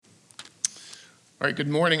All right, good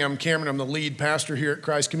morning. I'm Cameron. I'm the lead pastor here at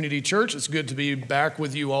Christ Community Church. It's good to be back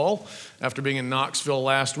with you all after being in Knoxville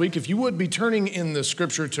last week. If you would be turning in the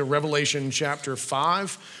scripture to Revelation chapter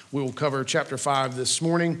 5, we will cover chapter 5 this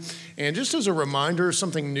morning. And just as a reminder,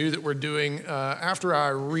 something new that we're doing, after I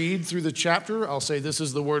read through the chapter, I'll say, "This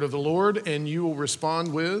is the word of the Lord," and you will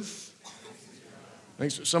respond with,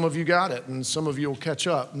 thanks. Some of you got it, and some of you will catch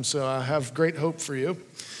up. And so I have great hope for you.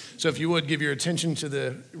 So if you would give your attention to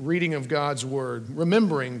the reading of God's word,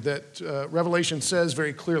 remembering that Revelation says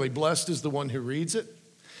very clearly, blessed is the one who reads it,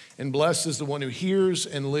 and blessed is the one who hears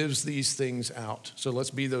and lives these things out. So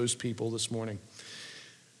let's be those people this morning.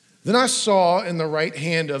 Then I saw in the right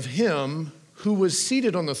hand of him who was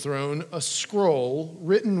seated on the throne a scroll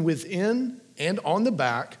written within and on the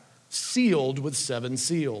back, sealed with 7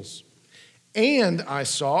 seals. And I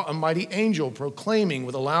saw a mighty angel proclaiming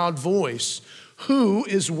with a loud voice, "Who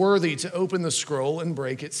is worthy to open the scroll and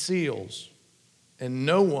break its seals?" And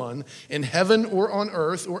no one in heaven or on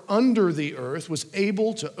earth or under the earth was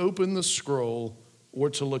able to open the scroll or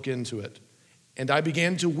to look into it. And I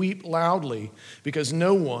began to weep loudly because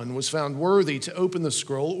no one was found worthy to open the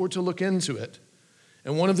scroll or to look into it.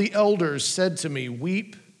 And one of the elders said to me,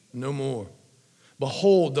 "Weep no more.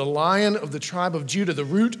 Behold, the Lion of the tribe of Judah, the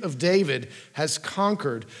Root of David, has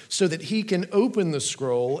conquered so that he can open the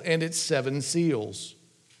scroll and its 7 seals."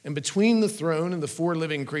 And between the throne and the 4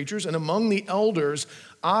 living creatures and among the elders,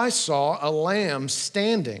 I saw a lamb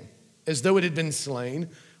standing as though it had been slain,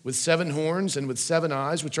 with 7 horns and with 7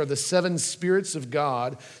 eyes, which are the 7 spirits of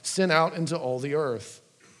God sent out into all the earth.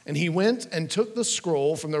 And he went and took the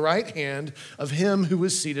scroll from the right hand of him who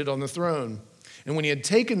was seated on the throne. And when he had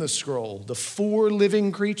taken the scroll, the 4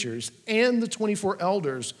 living creatures and the 24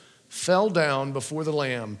 elders fell down before the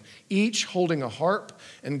Lamb, each holding a harp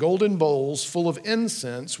and golden bowls full of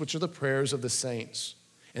incense, which are the prayers of the saints.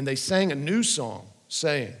 And they sang a new song,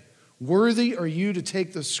 saying, "Worthy are you to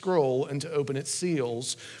take the scroll and to open its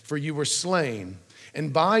seals, for you were slain.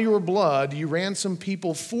 And by your blood you ransomed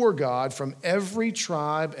people for God from every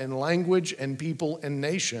tribe and language and people and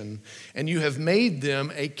nation. And you have made them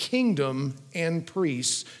a kingdom and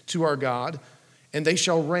priests to our God, and they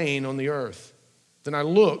shall reign on the earth." Then I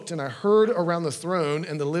looked and I heard around the throne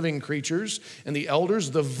and the living creatures and the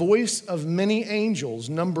elders the voice of many angels,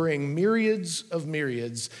 numbering myriads of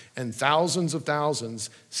myriads and thousands of thousands,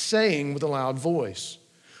 saying with a loud voice,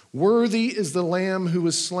 "Worthy is the Lamb who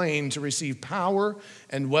was slain to receive power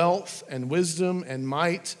and wealth and wisdom and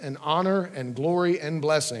might and honor and glory and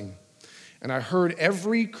blessing." And I heard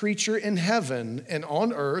every creature in heaven and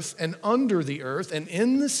on earth and under the earth and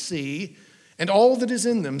in the sea and all that is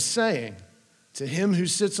in them saying, "To him who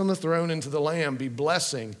sits on the throne and to the Lamb be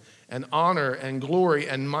blessing and honor and glory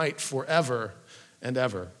and might forever and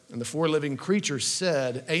ever." And the 4 living creatures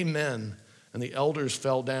said, "Amen." And the elders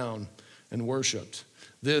fell down and worshiped.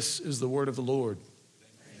 This is the word of the Lord.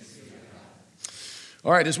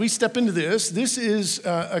 All right, as we step into this is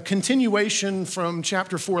a continuation from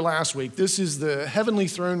chapter 4 last week. This is the heavenly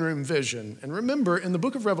throne room vision. And remember, in the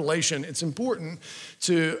book of Revelation, it's important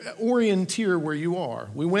to orienteer where you are.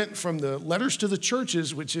 We went from the letters to the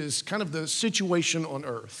churches, which is kind of the situation on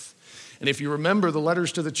earth. And if you remember the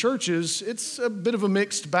letters to the churches, it's a bit of a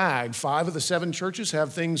mixed bag. 5 of the 7 churches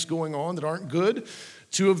have things going on that aren't good.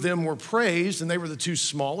 2 of them were praised, and they were the 2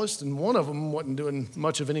 smallest, and one of them wasn't doing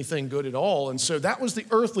much of anything good at all. And so that was the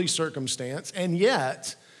earthly circumstance, and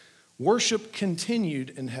yet worship continued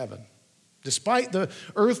in heaven. Despite the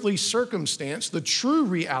earthly circumstance, the true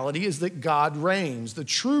reality is that God reigns. The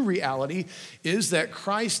true reality is that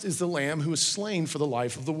Christ is the Lamb who was slain for the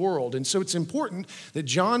life of the world. And so it's important that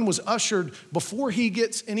John was ushered, before he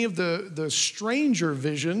gets any of the stranger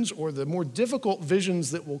visions or the more difficult visions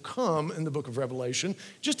that will come in the book of Revelation,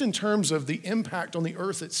 just in terms of the impact on the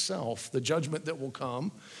earth itself, the judgment that will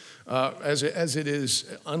come. As it is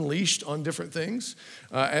unleashed on different things,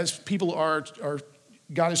 as people are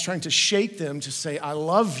God is trying to shake them to say, "I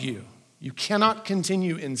love you. You cannot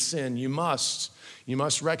continue in sin. You must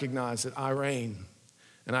recognize that I reign,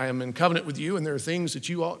 and I am in covenant with you, and there are things that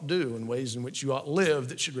you ought to do and ways in which you ought to live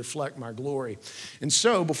that should reflect my glory." And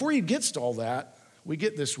so before he gets to all that, we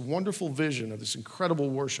get this wonderful vision of this incredible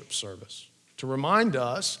worship service to remind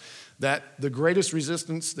us that the greatest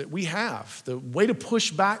resistance that we have, the way to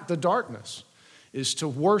push back the darkness, is to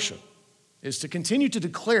worship, is to continue to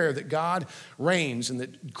declare that God reigns and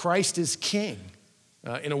that Christ is king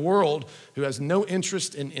in a world who has no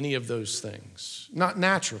interest in any of those things. Not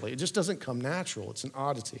naturally. It just doesn't come natural. It's an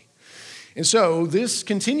oddity. And so this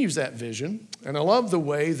continues that vision, and I love the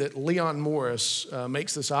way that Leon Morris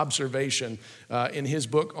makes this observation in his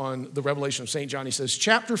book on the Revelation of St. John. He says,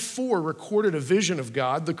 chapter 4 recorded a vision of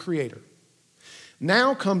God, the Creator.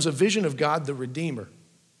 Now comes a vision of God, the Redeemer,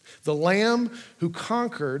 the Lamb who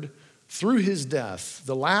conquered through his death.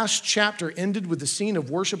 The last chapter ended with the scene of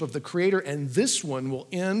worship of the Creator, and this one will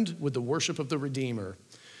end with the worship of the Redeemer.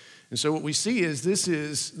 And so what we see is this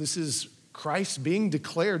is Christ being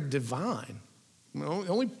declared divine. The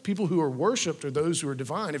only people who are worshiped are those who are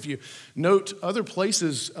divine. If you note other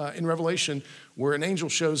places in Revelation where an angel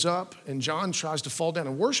shows up and John tries to fall down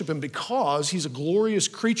and worship him because he's a glorious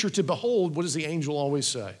creature to behold, what does the angel always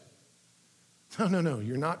say? No,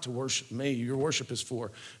 you're not to worship me. Your worship is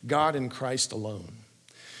for God and Christ alone.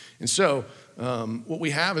 And so what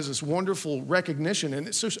we have is this wonderful recognition, and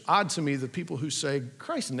it's so odd to me that people who say,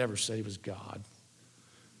 Christ never said he was God.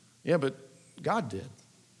 Yeah, but God did.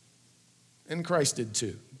 And Christ did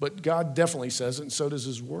too. But God definitely says it, and so does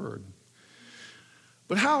his word.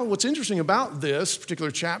 But what's interesting about this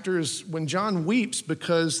particular chapter is when John weeps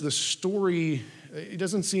because the story, he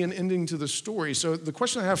doesn't see an ending to the story. So the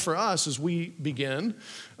question I have for us as we begin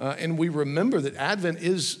and we remember that Advent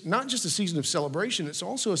is not just a season of celebration, it's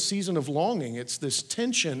also a season of longing. It's this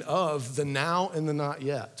tension of the now and the not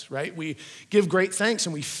yet, right? We give great thanks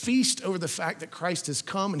and we feast over the fact that Christ has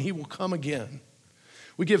come and he will come again.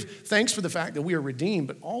 We give thanks for the fact that we are redeemed,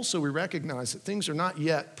 but also we recognize that things are not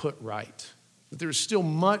yet put right, that there is still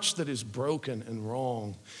much that is broken and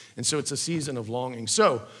wrong. And so it's a season of longing.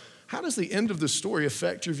 So how does the end of the story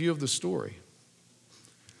affect your view of the story?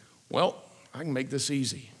 Well, I can make this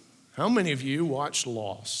easy. How many of you watched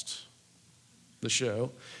Lost, the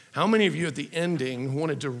show? How many of you at the ending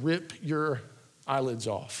wanted to rip your eyelids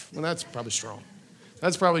off? Well, that's probably strong.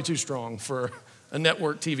 That's probably too strong for a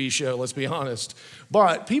network TV show, let's be honest.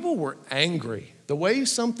 But people were angry. The way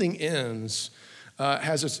something ends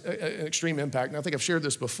has an extreme impact. And I think I've shared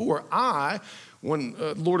this before. When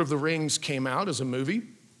Lord of the Rings came out as a movie,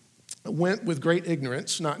 went with great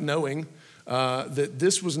ignorance, not knowing that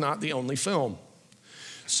this was not the only film.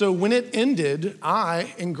 So when it ended,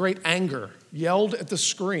 I, in great anger, yelled at the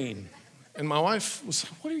screen. And my wife was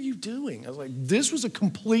like, what are you doing? I was like, this was a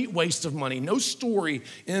complete waste of money. No story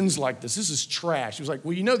ends like this. This is trash. She was like,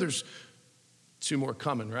 well, you know there's 2 more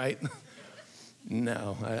coming, right?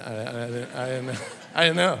 No, I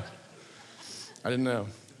didn't know. I didn't know.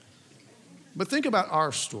 But think about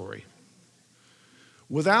our story.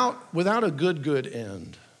 Without a good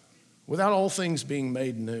end, without all things being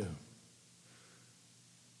made new,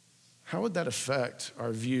 how would that affect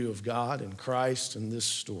our view of God and Christ and this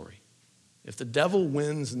story? If the devil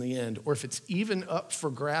wins in the end, or if it's even up for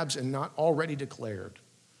grabs and not already declared,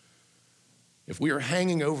 if we are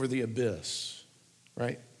hanging over the abyss,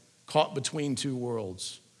 right, caught between 2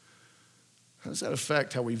 worlds, how does that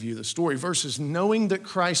affect how we view the story? Versus knowing that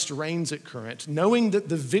Christ reigns at current, knowing that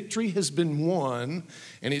the victory has been won,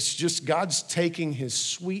 and it's just God's taking his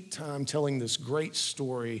sweet time telling this great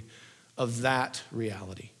story of that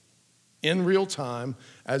reality in real time,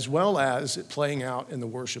 as well as it playing out in the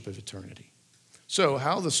worship of eternity. So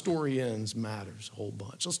how the story ends matters a whole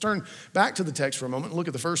bunch. Let's turn back to the text for a moment and look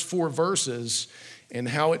at the first 4 verses and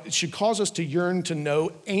how it should cause us to yearn to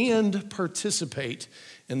know and participate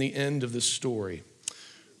in the end of the story.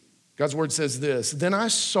 God's word says this, then I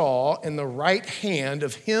saw in the right hand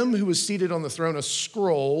of him who was seated on the throne a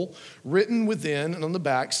scroll written within and on the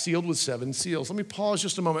back, sealed with 7 seals. Let me pause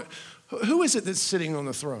just a moment. Who is it that's sitting on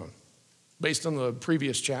the throne? Based on the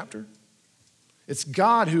previous chapter, it's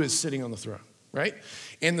God who is sitting on the throne, right?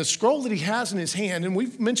 And the scroll that he has in his hand, and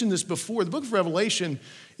we've mentioned this before, the book of Revelation,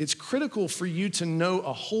 it's critical for you to know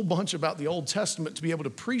a whole bunch about the Old Testament to be able to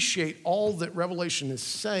appreciate all that Revelation is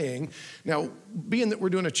saying. Now, being that we're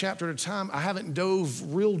doing a chapter at a time, I haven't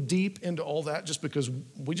dove real deep into all that just because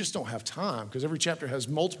we just don't have time, because every chapter has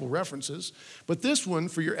multiple references. But this one,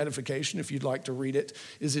 for your edification, if you'd like to read it,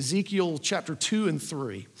 is Ezekiel chapter 2 and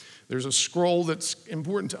 3. There's a scroll that's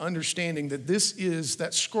important to understanding that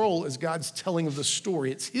scroll is God's telling of the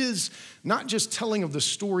story. It's his, not just telling of the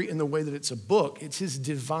story in the way that it's a book, it's his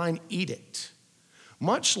divine edict.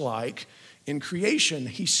 Much like in creation,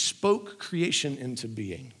 he spoke creation into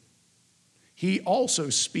being. He also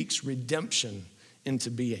speaks redemption into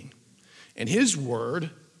being. And his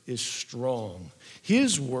word is strong.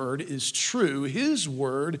 His word is true. His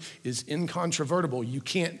word is incontrovertible. You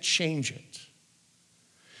can't change it.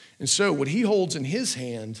 And so what he holds in his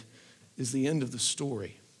hand is the end of the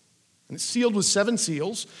story. And it's sealed with 7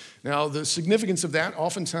 seals. Now, the significance of that,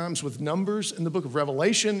 oftentimes with numbers in the book of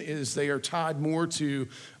Revelation, is they are tied more to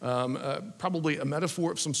probably a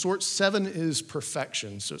metaphor of some sort. 7 is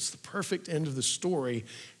perfection, so it's the perfect end of the story.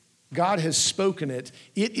 God has spoken it.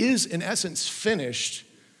 It is, in essence, finished,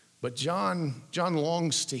 but John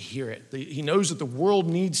longs to hear it. He knows that the world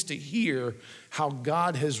needs to hear how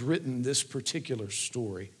God has written this particular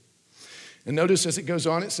story. And notice as it goes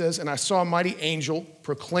on, it says, "And I saw a mighty angel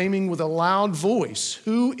proclaiming with a loud voice,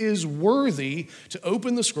 'Who is worthy to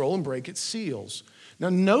open the scroll and break its seals?'" Now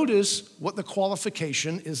notice what the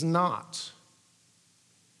qualification is not.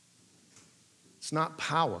 It's not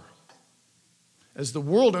power. As the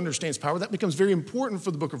world understands power, that becomes very important for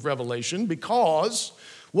the book of Revelation, because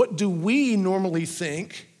what do we normally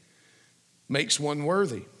think makes one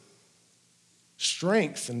worthy?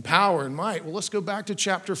 Strength and power and might. Well, let's go back to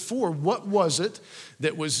chapter 4. What was it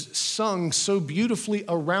that was sung so beautifully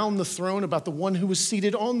around the throne about the one who was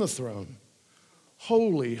seated on the throne?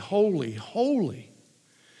 Holy, holy, holy.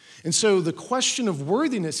 And so the question of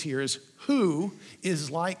worthiness here is, who is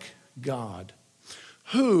like God?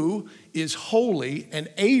 Who is holy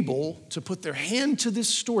and able to put their hand to this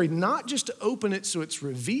story, not just to open it so it's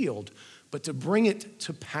revealed, but to bring it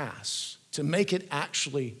to pass, to make it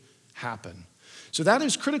actually happen? So that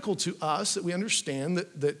is critical to us, that we understand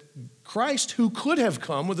that Christ, who could have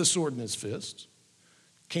come with a sword in his fist,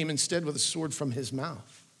 came instead with a sword from his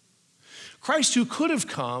mouth. Christ, who could have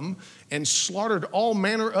come and slaughtered all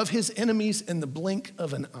manner of his enemies in the blink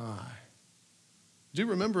of an eye. Do you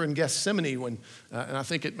remember in Gethsemane when, and I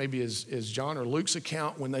think it maybe is John or Luke's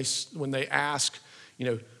account, when they ask,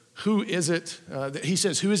 who is it? He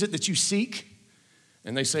says, "Who is it that you seek?"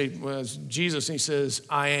 And they say, "Well, it's Jesus." And he says,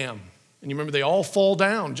 "I am." And you remember they all fall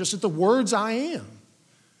down just at the words, "I am."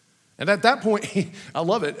 And at that point, I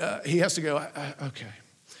love it, he has to go, "Okay,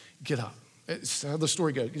 get up." It's how the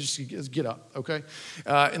story goes. Just get up, okay?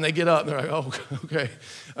 And they get up, and they're like, "Oh, okay."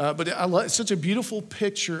 But it's such a beautiful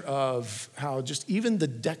picture of how just even the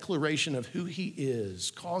declaration of who he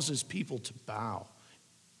is causes people to bow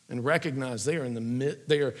and recognize they are in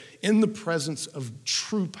the presence of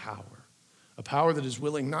true power, a power that is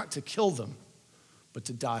willing not to kill them, but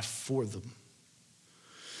to die for them.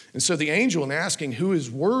 And so the angel, in asking who is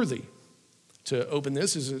worthy to open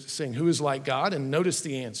this, is saying, "Who is like God?" And notice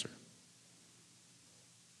the answer.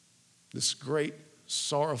 This great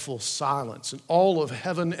sorrowful silence. And all of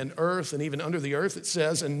heaven and earth, and even under the earth, it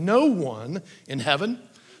says, "And no one in heaven."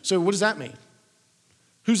 So what does that mean?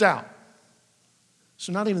 Who's out?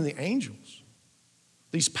 So not even the angels.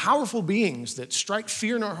 These powerful beings that strike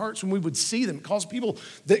fear in our hearts when we would see them, cause people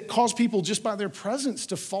just by their presence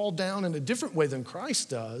to fall down in a different way than Christ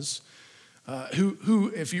does.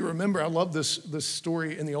 Who, if you remember, I love this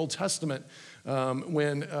story in the Old Testament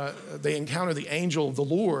when they encounter the angel of the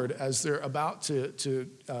Lord as they're about to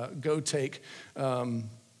go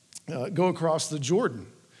across the Jordan.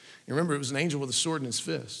 You remember, it was an angel with a sword in his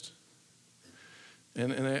fist.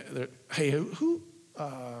 And they're, "Hey,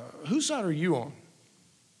 whose side are you on?"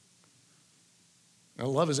 I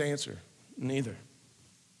love his answer. Neither.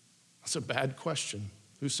 That's a bad question.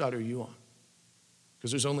 Whose side are you on? Because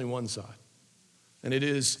there's only one side. And it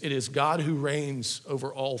is God who reigns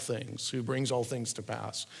over all things, who brings all things to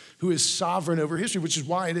pass, who is sovereign over history, which is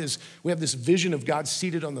why we have this vision of God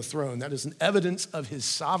seated on the throne. That is an evidence of his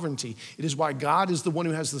sovereignty. It is why God is the one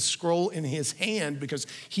who has the scroll in his hand, because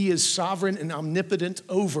he is sovereign and omnipotent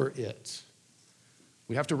over it.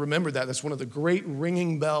 We have to remember that. That's one of the great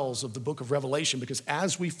ringing bells of the book of Revelation, because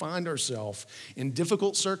as we find ourselves in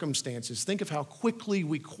difficult circumstances, think of how quickly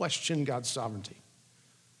we question God's sovereignty.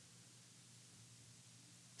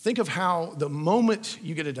 Think of how the moment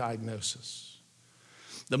you get a diagnosis,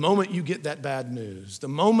 the moment you get that bad news, the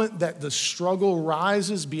moment that the struggle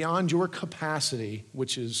rises beyond your capacity,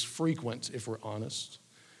 which is frequent if we're honest,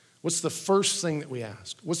 what's the first thing that we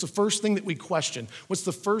ask? What's the first thing that we question? What's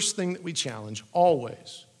the first thing that we challenge?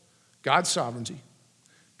 Always God's sovereignty,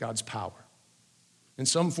 God's power, in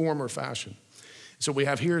some form or fashion. So we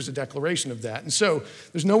have here is a declaration of that. And so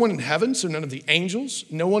there's no one in heaven, so none of the angels,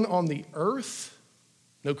 no one on the earth,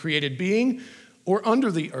 no created being, or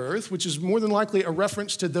under the earth, which is more than likely a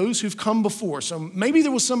reference to those who've come before. So maybe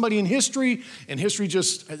there was somebody in history, and history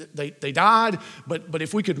just, they died, but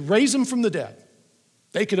if we could raise them from the dead,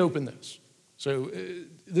 they could open this. So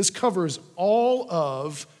this covers all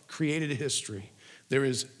of created history. There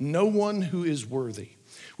is no one who is worthy,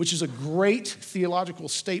 which is a great theological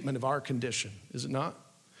statement of our condition, is it not?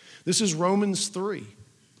 This is Romans 3.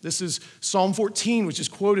 This is Psalm 14, which is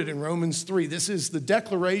quoted in Romans 3. This is the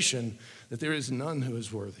declaration that there is none who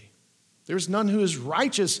is worthy. There is none who is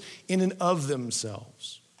righteous in and of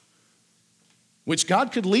themselves. Which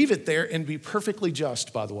God could leave it there and be perfectly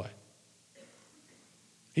just, by the way.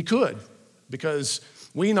 He could, because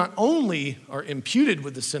we not only are imputed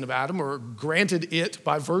with the sin of Adam or granted it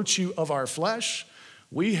by virtue of our flesh,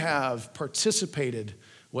 we have participated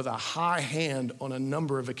with a high hand on a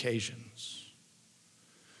number of occasions.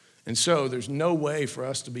 And so there's no way for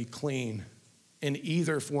us to be clean in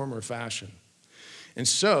either form or fashion. And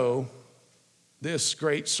so this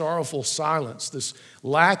great sorrowful silence, this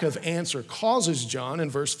lack of answer causes John in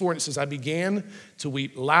verse 4, and it says, I began to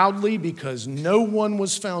weep loudly because no one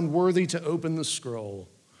was found worthy to open the scroll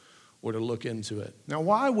or to look into it. Now,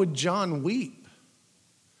 why would John weep?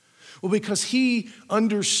 Well, because he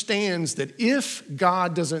understands that if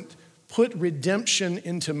God doesn't put redemption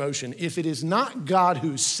into motion, if it is not God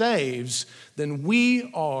who saves, then we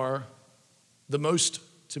are the most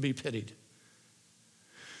to be pitied.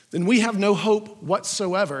 Then we have no hope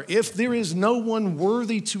whatsoever. If there is no one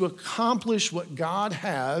worthy to accomplish what God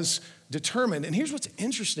has determined. And here's what's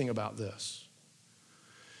interesting about this,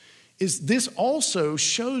 is this also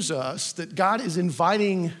shows us that God is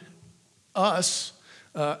inviting us,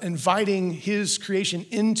 inviting his creation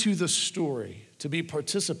into the story to be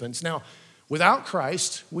participants. Now, without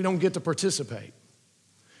Christ, we don't get to participate.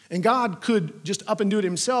 And God could just up and do it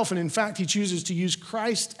himself, and in fact, he chooses to use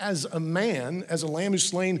Christ as a man, as a lamb who's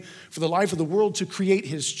slain for the life of the world to create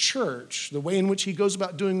his church. The way in which he goes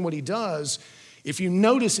about doing what he does, if you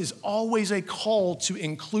notice, is always a call to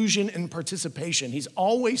inclusion and participation. He's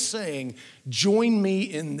always saying, join me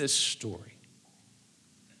in this story.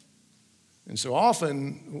 And so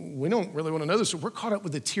often, we don't really want to know this, so we're caught up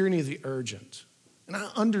with the tyranny of the urgent. And I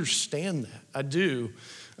understand that, I do.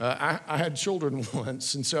 I had children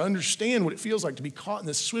once, and so I understand what it feels like to be caught in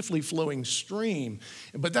this swiftly flowing stream.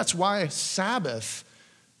 But that's why Sabbath,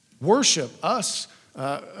 worship, us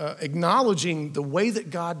acknowledging the way that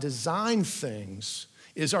God designed things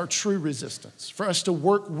is our true resistance. For us to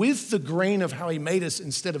work with the grain of how he made us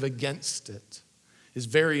instead of against it is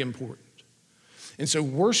very important. And so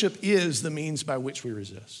worship is the means by which we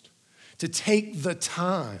resist. To take the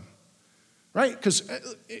time. Right? Because,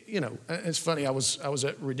 it's funny. I was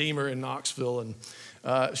at Redeemer in Knoxville,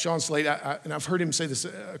 and Sean Slade, and I've heard him say this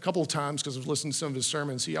a couple of times because I've listened to some of his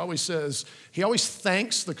sermons. He always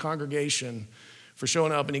thanks the congregation for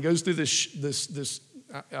showing up, and he goes through this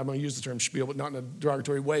I'm going to use the term spiel, but not in a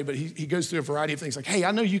derogatory way, but he goes through a variety of things like, hey,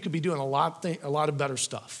 I know you could be doing a lot of better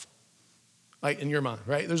stuff. Like in your mind,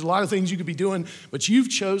 right? There's a lot of things you could be doing, but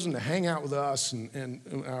you've chosen to hang out with us, and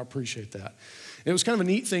I appreciate that. It was kind of a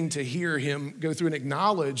neat thing to hear him go through and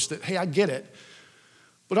acknowledge that, hey, I get it.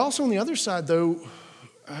 But also on the other side, though,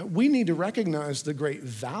 we need to recognize the great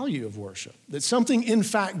value of worship, that something in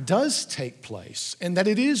fact does take place and that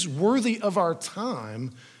it is worthy of our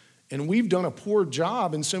time. And we've done a poor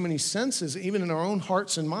job in so many senses, even in our own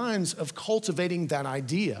hearts and minds, of cultivating that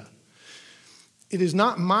idea. It is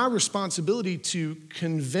not my responsibility to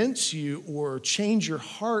convince you or change your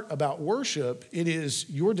heart about worship. It is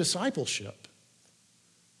your discipleship.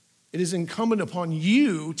 It is incumbent upon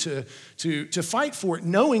you to fight for it,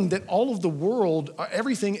 knowing that all of the world,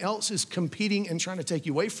 everything else is competing and trying to take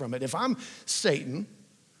you away from it. If I'm Satan,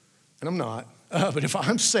 and I'm not, but if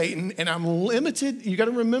I'm Satan and I'm limited, you got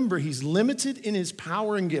to remember he's limited in his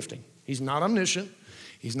power and gifting. He's not omniscient.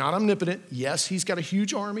 He's not omnipotent. Yes, he's got a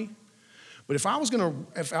huge army. But if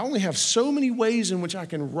I only have so many ways in which I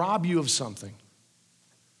can rob you of something,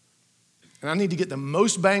 and I need to get the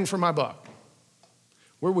most bang for my buck,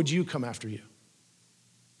 where would you come after you?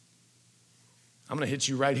 I'm going to hit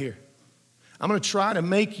you right here. I'm going to try to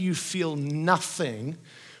make you feel nothing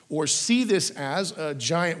or see this as a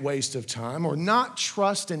giant waste of time or not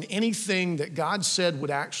trust in anything that God said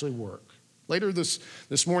would actually work. Later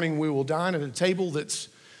this morning, we will dine at a table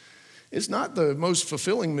it's not the most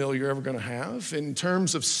fulfilling meal you're ever going to have in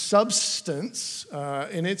terms of substance,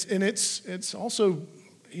 and it's also,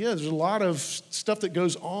 there's a lot of stuff that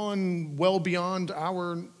goes on well beyond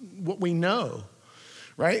what we know,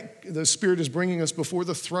 right? The Spirit is bringing us before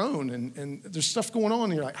the throne, and there's stuff going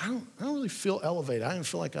on, and you're like, I don't really feel elevated. I didn't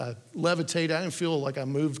feel like I levitated. I didn't feel like I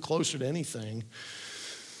moved closer to anything.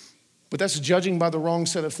 But that's judging by the wrong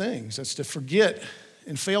set of things. That's to forget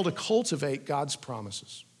and fail to cultivate God's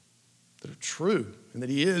promises that are true and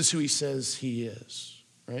that he is who he says he is,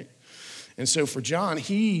 right? And so for John,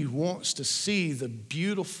 he wants to see the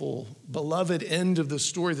beautiful, beloved end of the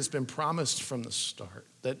story that's been promised from the start,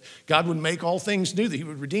 that God would make all things new, that he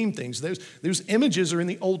would redeem things. Those images are in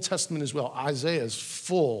the Old Testament as well. Isaiah is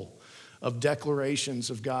full of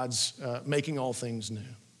declarations of God's making all things new.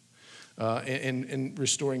 and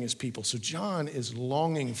restoring his people. So John is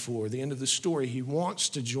longing for the end of the story. He wants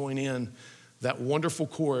to join in that wonderful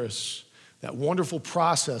chorus, that wonderful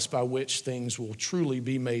process by which things will truly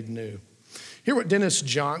be made new. Hear what Dennis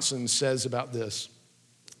Johnson says about this.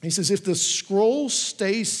 He says, if the scroll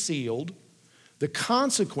stays sealed, the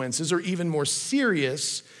consequences are even more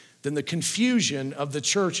serious than the confusion of the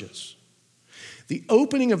churches. The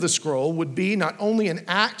opening of the scroll would be not only an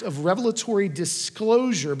act of revelatory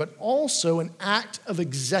disclosure, but also an act of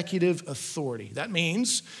executive authority. That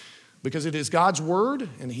means, because it is God's word,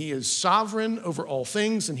 and he is sovereign over all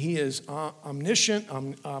things, and he is omniscient,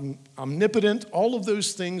 omnipotent, all of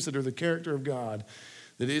those things that are the character of God,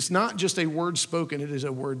 that it's not just a word spoken, it is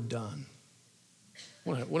a word done.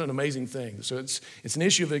 What an amazing thing. So it's an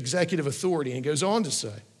issue of executive authority. And he goes on to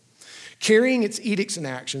say, carrying its edicts and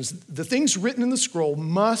actions, the things written in the scroll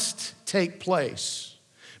must take place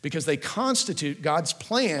because they constitute God's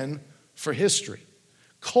plan for history,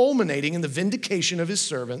 culminating in the vindication of his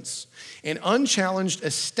servants and unchallenged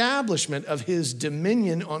establishment of his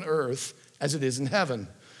dominion on earth as it is in heaven.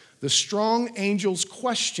 The strong angel's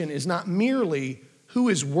question is not merely who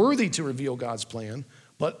is worthy to reveal God's plan,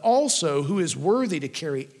 but also who is worthy to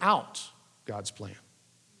carry out God's plan.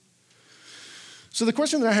 So the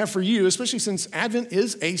question that I have for you, especially since Advent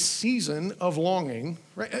is a season of longing,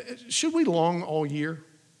 right? Should we long all year?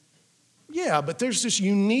 Yeah, but there's just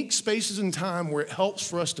unique spaces in time where it helps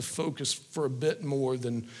for us to focus for a bit more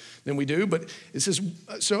than we do. But it says,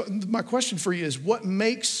 so my question for you is, what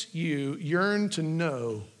makes you yearn to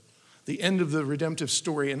know the end of the redemptive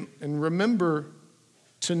story? And remember,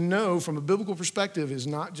 to know from a biblical perspective is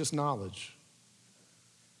not just knowledge.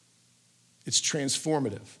 It's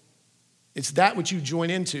transformative. It's that which you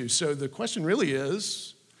join into. So the question really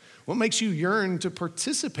is, what makes you yearn to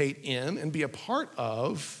participate in and be a part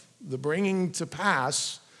of the bringing to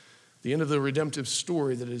pass the end of the redemptive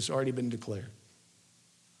story that has already been declared?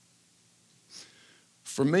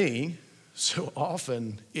 For me, so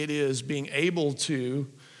often it is being able to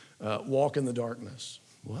walk in the darkness.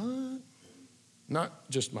 What? Not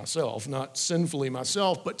just myself, not sinfully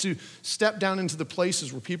myself, but to step down into the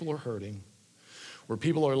places where people are hurting, where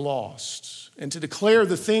people are lost, and to declare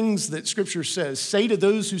the things that Scripture says. Say to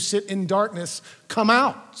those who sit in darkness, come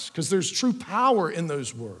out, because there's true power in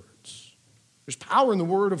those words. There's power in the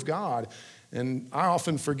Word of God, and I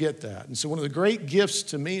often forget that. And so one of the great gifts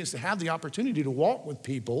to me is to have the opportunity to walk with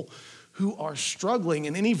people who are struggling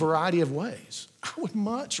in any variety of ways. I would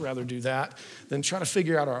much rather do that than try to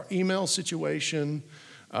figure out our email situation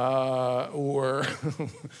or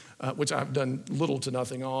which I've done little to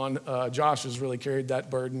nothing on. Josh has really carried that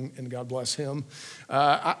burden, and God bless him.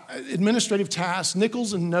 Administrative tasks,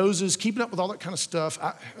 nickels and noses, keeping up with all that kind of stuff.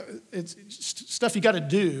 It's stuff you got to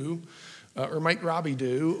do or make Robbie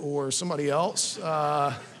do or somebody else.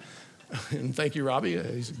 And thank you, Robbie.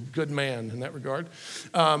 He's a good man in that regard.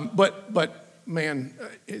 But man,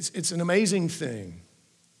 it's an amazing thing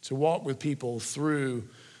to walk with people through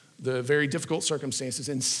the very difficult circumstances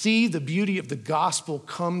and see the beauty of the gospel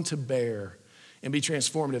come to bear and be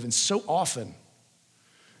transformative. And so often,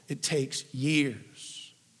 it takes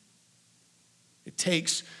years. It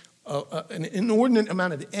takes an inordinate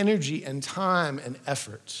amount of energy and time and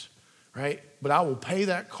effort, right? But I will pay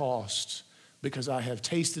that cost because I have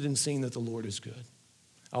tasted and seen that the Lord is good.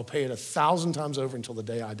 I'll pay it 1,000 times over until the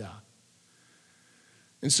day I die.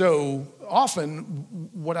 And so often,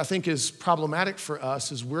 what I think is problematic for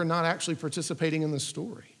us is we're not actually participating in the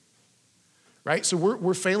story, right? So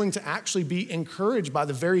we're failing to actually be encouraged by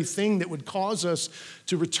the very thing that would cause us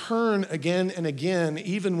to return again and again,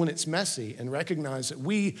 even when it's messy, and recognize that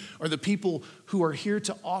we are the people who are here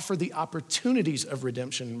to offer the opportunities of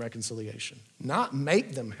redemption and reconciliation, not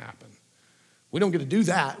make them happen. We don't get to do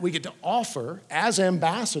that. We get to offer as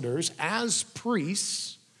ambassadors, as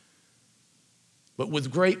priests, but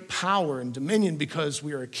with great power and dominion because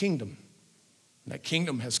we are a kingdom. And that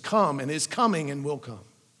kingdom has come and is coming and will come.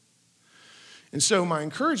 And so my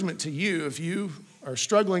encouragement to you, if you are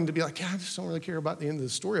struggling to be like, I just don't really care about the end of the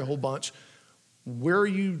story a whole bunch, where are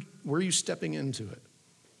you stepping into it?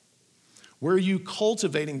 Where are you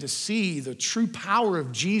cultivating to see the true power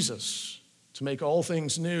of Jesus to make all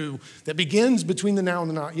things new that begins between the now and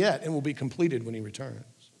the not yet and will be completed when he returns?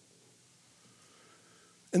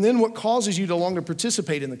 And then what causes you to long to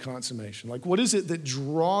participate in the consummation? Like, what is it that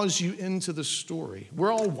draws you into the story? We're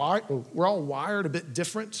all wired a bit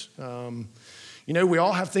different. We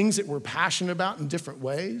all have things that we're passionate about in different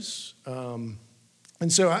ways. And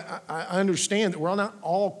so I understand that we're not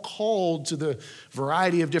all called to the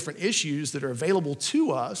variety of different issues that are available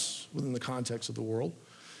to us within the context of the world.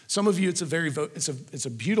 Some of you, it's a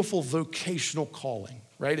beautiful vocational calling,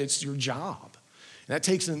 right? It's your job. And that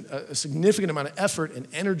takes a significant amount of effort and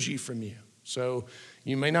energy from you. So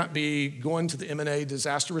you may not be going to the M&A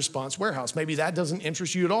disaster response warehouse. Maybe that doesn't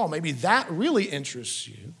interest you at all. Maybe that really interests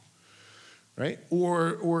you, right?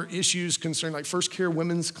 Or issues concerning like First Care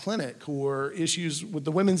Women's Clinic or issues with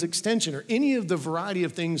the Women's Extension or any of the variety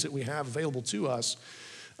of things that we have available to us.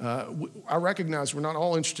 I recognize we're not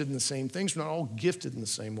all interested in the same things. We're not all gifted in the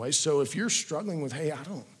same way. So if you're struggling with, hey, I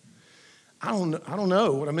don't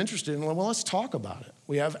know what I'm interested in, well, let's talk about it.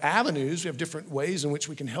 We have avenues. We have different ways in which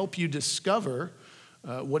we can help you discover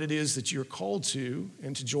what it is that you're called to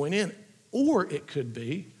and to join in. Or it could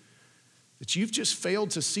be that you've just failed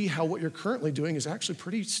to see how what you're currently doing is actually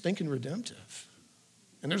pretty stinking redemptive.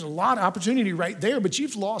 And there's a lot of opportunity right there, but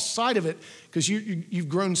you've lost sight of it because you've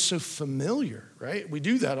grown so familiar, right? We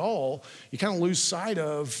do that all. You kind of lose sight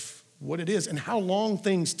of what it is and how long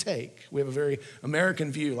things take. We have a very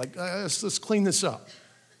American view, like, let's clean this up.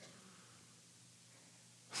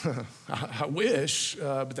 I wish,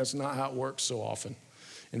 but that's not how it works so often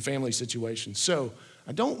in family situations. So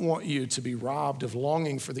I don't want you to be robbed of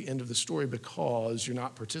longing for the end of the story because you're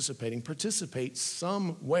not participating. Participate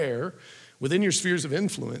somewhere within your spheres of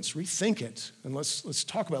influence. Rethink it, and let's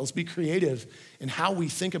talk about it. Let's be creative in how we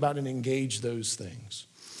think about and engage those things.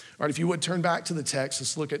 All right, if you would turn back to the text,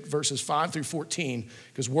 let's look at verses 5 through 14,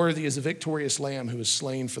 because worthy is the victorious Lamb who is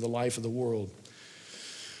slain for the life of the world.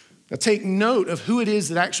 Now take note of who it is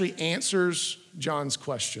that actually answers John's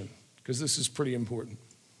question, because this is pretty important.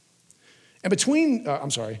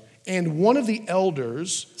 And one of the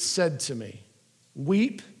elders said to me,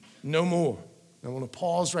 weep no more. I want to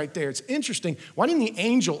pause right there. It's interesting. Why didn't the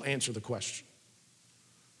angel answer the question?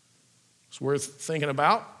 It's worth thinking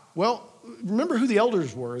about. Well, remember who the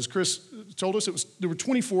elders were. As Chris told us, there were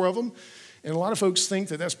 24 of them. And a lot of folks think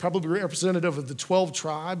that that's probably representative of the 12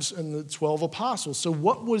 tribes and the 12 apostles. So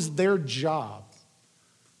what was their job?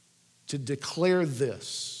 To declare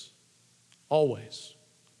this, always.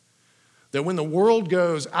 That when the world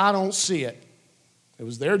goes, I don't see it. It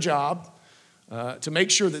was their job to make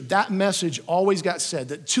sure that that message always got said.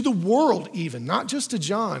 That to the world even, not just to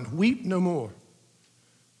John, weep no more.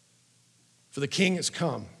 For the King has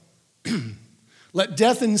come. Let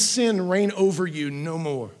death and sin reign over you no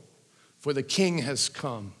more. For the King has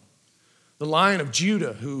come. The Lion of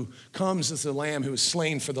Judah who comes as the Lamb who is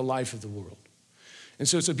slain for the life of the world. And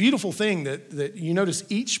so it's a beautiful thing that you notice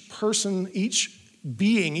each person, each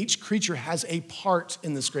being, each creature has a part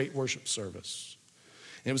in this great worship service.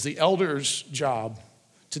 And it was the elder's job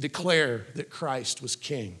to declare that Christ was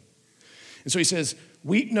king. And so he says,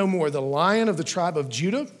 weep no more. The Lion of the tribe of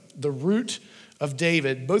Judah, the Root of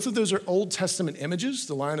David. Both of those are Old Testament images.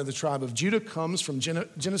 The Lion of the tribe of Judah comes from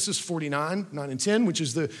Genesis 49, 9 and 10, which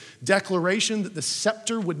is the declaration that the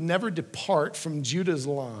scepter would never depart from Judah's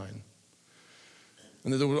line.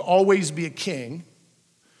 And that there would always be a king.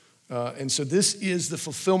 And so this is the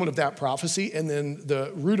fulfillment of that prophecy. And then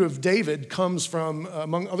the root of David comes from,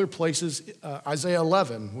 among other places, Isaiah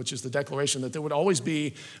 11, which is the declaration that there would always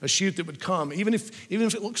be a shoot that would come. Even if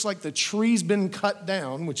it looks like the tree's been cut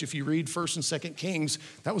down, which if you read 1st and 2nd Kings,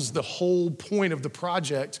 that was the whole point of the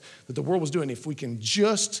project that the world was doing. If we can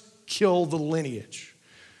just kill the lineage.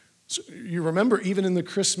 So you remember even in the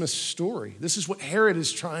Christmas story, this is what Herod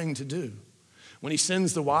is trying to do. When he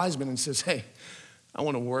sends the wise men and says, hey, I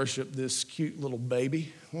want to worship this cute little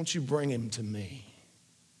baby. Won't you bring him to me?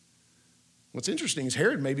 What's interesting is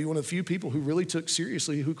Herod may be one of the few people who really took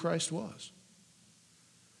seriously who Christ was.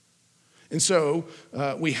 And so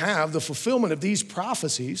we have the fulfillment of these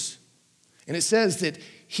prophecies, and it says that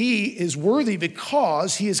he is worthy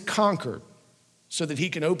because he is conquered so that he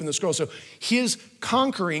can open the scroll. So his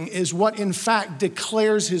conquering is what in fact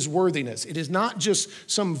declares his worthiness. It is not just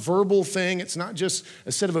some verbal thing. It's not just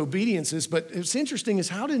a set of obediences. But what's interesting is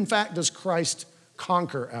how in fact does Christ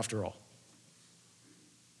conquer after all?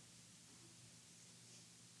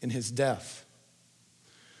 In his death,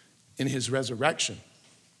 in his resurrection,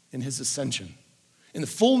 in his ascension. In the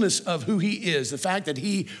fullness of who he is, the fact that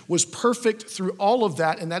he was perfect through all of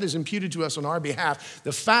that, and that is imputed to us on our behalf,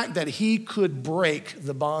 the fact that he could break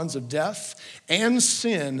the bonds of death and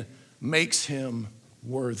sin makes him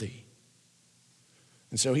worthy.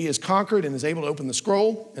 And so he has conquered and is able to open the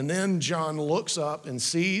scroll, and then John looks up and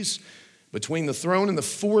sees between the throne and the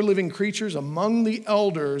 4 living creatures, among the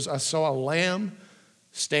elders, I saw a lamb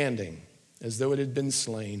standing as though it had been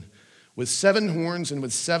slain, with 7 horns and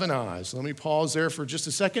with 7 eyes. Let me pause there for just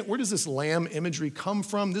a second. Where does this lamb imagery come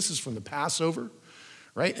from? This is from the Passover,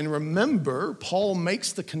 right? And remember, Paul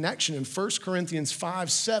makes the connection in 1 Corinthians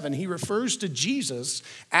 5:7. He refers to Jesus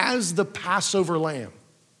as the Passover lamb,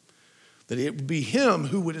 that it would be him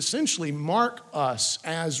who would essentially mark us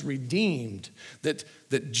as redeemed, that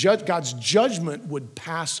God's judgment would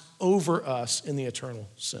pass over us in the eternal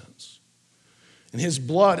sense. And his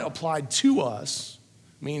blood applied to us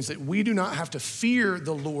means that we do not have to fear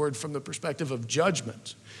the Lord from the perspective of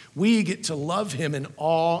judgment. We get to love him in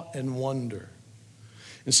awe and wonder.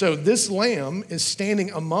 And so this lamb is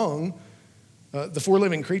standing among the four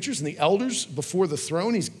living creatures and the elders before the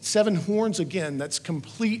throne. He's 7 horns again. That's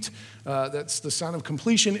complete. That's the sign of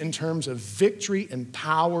completion in terms of victory and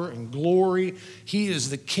power and glory. He is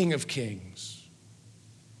the King of Kings.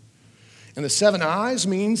 And the 7 eyes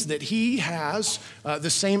means that he has the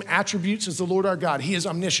same attributes as the Lord our God. He is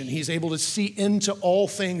omniscient. He's able to see into all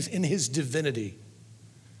things in his divinity.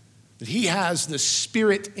 That he has the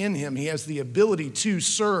Spirit in him. He has the ability to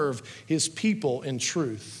serve his people in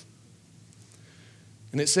truth.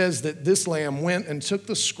 And it says that this lamb went and took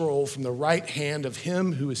the scroll from the right hand of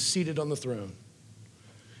him who is seated on the throne.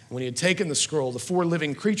 When he had taken the scroll, the 4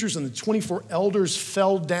 living creatures and the 24 elders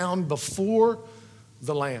fell down before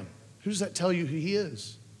the lamb. Who does that tell you who he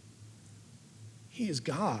is? He is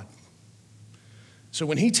God. So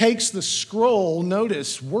when he takes the scroll,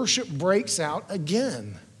 notice worship breaks out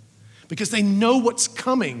again because they know what's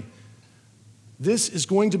coming. This is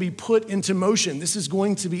going to be put into motion. This is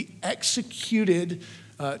going to be executed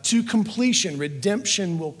to completion.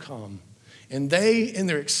 Redemption will come. And they, in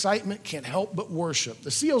their excitement, can't help but worship.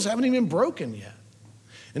 The seals haven't even broken yet.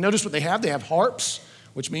 And notice what they have. They have harps,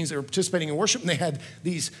 which means they were participating in worship. And they had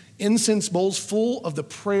these incense bowls full of the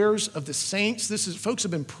prayers of the saints. Folks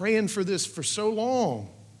have been praying for this for so long.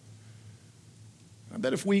 I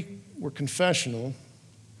bet if we were confessional,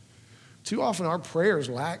 too often our prayers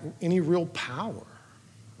lack any real power.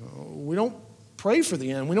 We don't pray for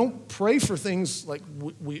the end. We don't pray for things like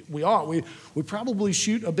we ought. We probably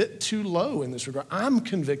shoot a bit too low in this regard. I'm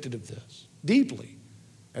convicted of this deeply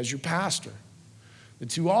as your pastor. That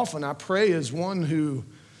too often I pray as one who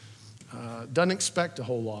doesn't expect a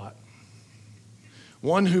whole lot.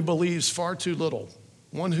 One who believes far too little.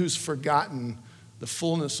 One who's forgotten the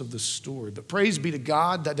fullness of the story. But praise be to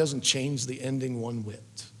God, that doesn't change the ending one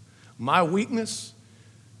whit. My weakness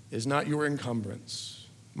is not your encumbrance.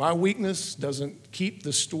 My weakness doesn't keep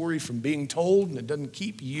the story from being told, and it doesn't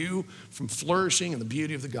keep you from flourishing in the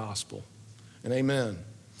beauty of the gospel. And amen.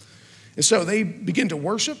 And so they begin to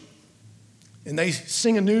worship, and they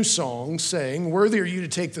sing a new song saying, "Worthy are you to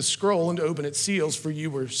take the scroll and to open its seals, for you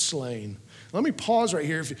were slain." Let me pause right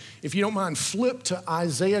here. If you don't mind, flip to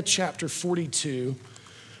Isaiah chapter 42.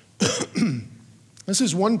 This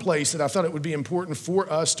is one place that I thought it would be important for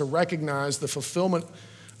us to recognize the fulfillment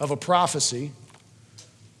of a prophecy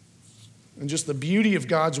and just the beauty of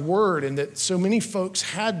God's word, and that so many folks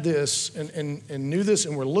had this and knew this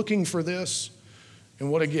and were looking for this,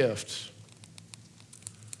 and what a gift.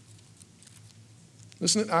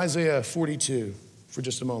 Listen to Isaiah 42 for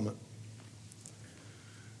just a moment.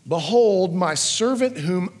 "Behold, my servant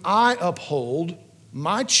whom I uphold,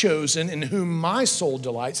 my chosen, in whom my soul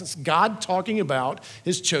delights." It's God talking about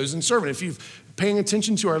his chosen servant. If you've paying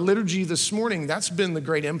attention to our liturgy this morning, that's been the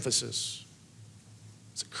great emphasis.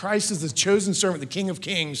 So Christ is the chosen servant, the King of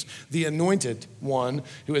Kings, the anointed one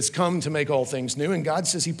who has come to make all things new. And God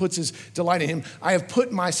says he puts his delight in him. "I have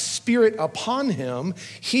put my Spirit upon him.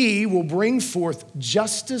 He will bring forth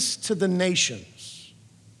justice to the nations.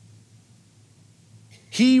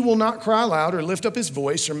 He will not cry aloud or lift up his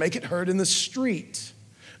voice or make it heard in the street.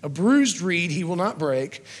 A bruised reed he will not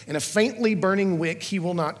break, and a faintly burning wick he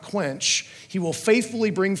will not quench. He will faithfully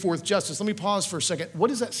bring forth justice." Let me pause for a second. What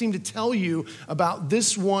does that seem to tell you about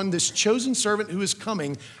this one, this chosen servant who is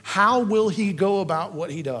coming? How will he go about what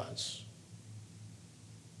he does?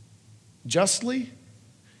 Justly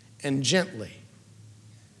and gently.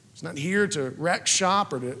 He's not here to wreck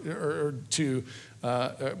shop or to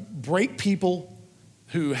break people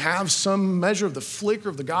who have some measure of the flicker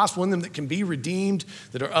of the gospel in them that can be redeemed,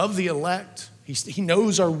 that are of the elect. He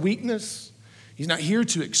knows our weakness. He's not here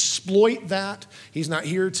to exploit that. He's not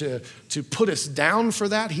here to put us down for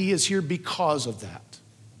that. He is here because of that.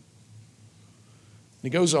 And he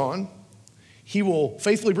goes on. "He will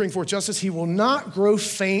faithfully bring forth justice. He will not grow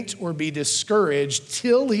faint or be discouraged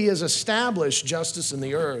till he has established justice in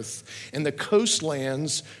the earth, and the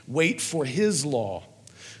coastlands wait for his law.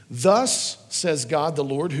 Thus says God the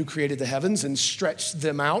Lord, who created the heavens and stretched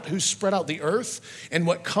them out, who spread out the earth and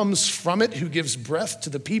what comes from it, who gives breath to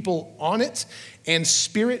the people on it and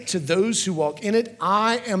spirit to those who walk in it.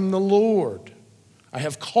 I am the Lord. I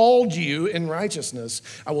have called you in righteousness.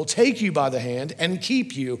 I will take you by the hand and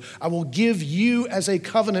keep you. I will give you as a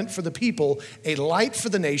covenant for the people, a light for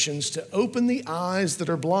the nations, to open the eyes that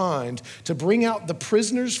are blind, to bring out the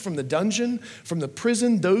prisoners from the dungeon, from the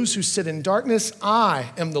prison, those who sit in darkness.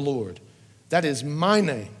 I am the Lord. That is my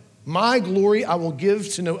name. My glory I will give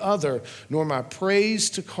to no other, nor my praise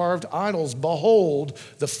to carved idols. Behold,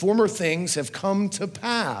 the former things have come to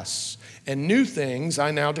pass, and new things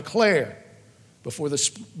I now declare. Before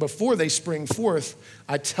they spring forth,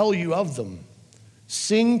 I tell you of them.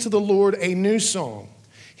 Sing to the Lord a new song,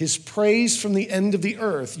 his praise from the end of the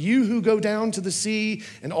earth. You who go down to the sea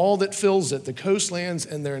and all that fills it, the coastlands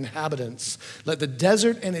and their inhabitants. Let the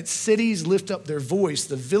desert and its cities lift up their voice,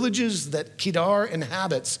 the villages that Kedar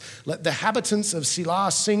inhabits. Let the inhabitants of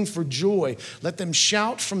Selah sing for joy. Let them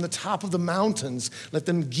shout from the top of the mountains. Let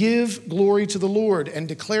them give glory to the Lord and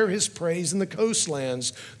declare his praise in the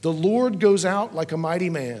coastlands. The Lord goes out like a mighty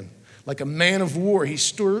man. Like a man of war, he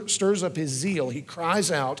stirs up his zeal. He cries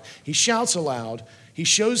out. He shouts aloud. He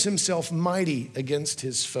shows himself mighty against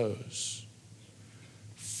his foes.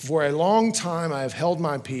 For a long time I have held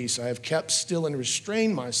my peace. I have kept still and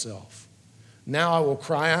restrained myself. Now I will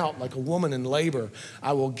cry out like a woman in labor.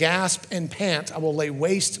 I will gasp and pant. I will lay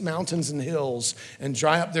waste mountains and hills and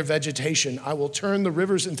dry up their vegetation. I will turn the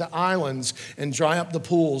rivers into islands and dry up the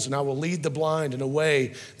pools, and I will lead the blind in a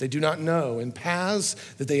way they do not know. In paths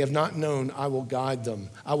that they have not known, I will guide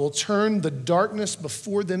them. I will turn the darkness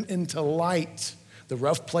before them into light, the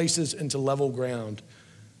rough places into level ground.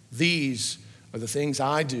 These are the things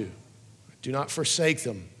I do. Do not forsake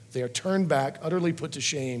them. They are turned back, utterly put to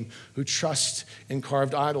shame, who trust in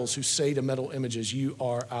carved idols, who say to metal images, you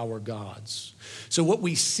are our gods. So what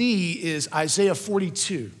we see is Isaiah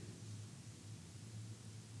 42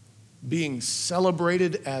 being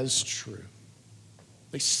celebrated as true.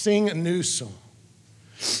 They sing a new song.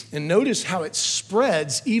 And notice how it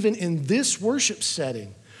spreads even in this worship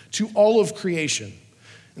setting to all of creation.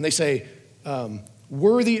 And they say,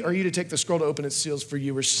 worthy are you to take the scroll to open its seals, for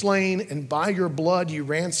you were slain, and by your blood you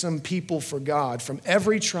ransomed people for God from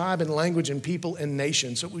every tribe and language and people and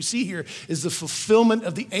nation. So what we see here is the fulfillment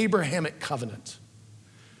of the Abrahamic covenant.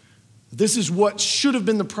 This is what should have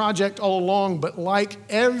been the project all along, but like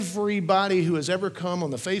everybody who has ever come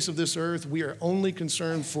on the face of this earth, we are only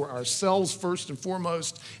concerned for ourselves first and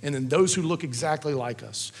foremost, and then those who look exactly like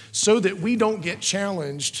us, so that we don't get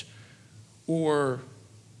challenged or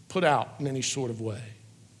put out in any sort of way.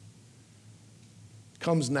 It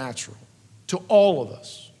comes natural to all of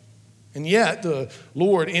us. And yet the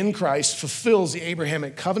Lord in Christ fulfills the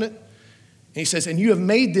Abrahamic covenant. And he says, and you have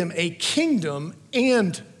made them a kingdom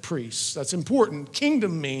and priests. That's important.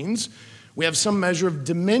 Kingdom means we have some measure of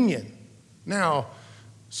dominion. Now,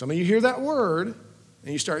 some of you hear that word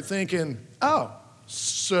and you start thinking, oh,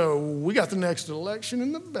 so we got the next election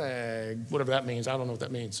in the bag, whatever that means. I don't know what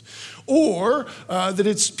that means. Or that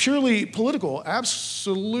it's purely political.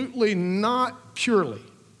 Absolutely not purely.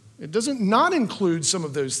 It doesn't not include some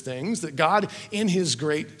of those things, that God in his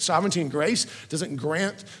great sovereignty and grace doesn't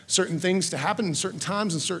grant certain things to happen in certain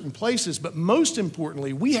times and certain places. But most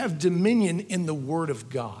importantly, we have dominion in the Word of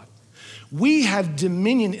God. We have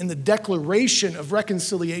dominion in the declaration of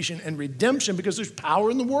reconciliation and redemption because there's power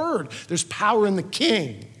in the Word. There's power in the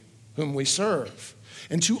King whom we serve.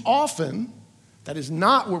 And too often, that is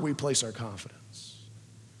not where we place our confidence.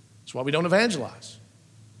 That's why we don't evangelize,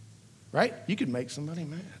 right? You could make somebody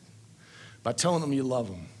mad by telling them you love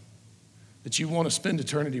them, that you want to spend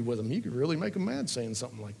eternity with them. You could really make them mad saying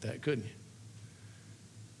something like that, couldn't you?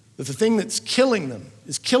 That the thing that's killing them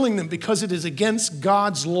is killing them because it is against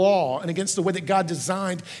God's law and against the way that God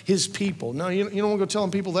designed his people. No, you don't want to go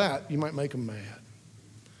telling people that. You might make them mad.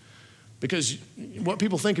 Because what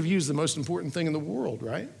people think of you is the most important thing in the world,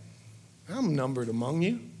 right? I'm numbered among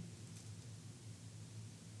you.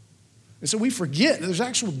 And so we forget that there's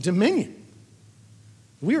actual dominion.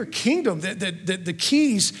 We are a kingdom, that the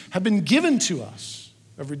keys have been given to us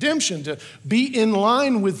of redemption to be in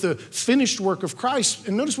line with the finished work of Christ.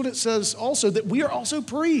 And notice what it says also, that we are also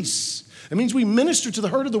priests. It means we minister to the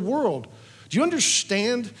hurt of the world. Do you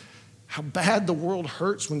understand how bad the world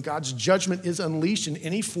hurts when God's judgment is unleashed in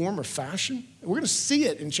any form or fashion? We're going to see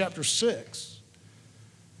it in chapter 6.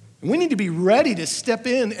 And we need to be ready to step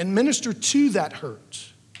in and minister to that hurt.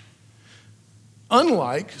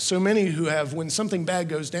 Unlike so many who have, when something bad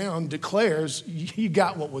goes down, declares, you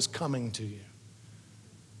got what was coming to you.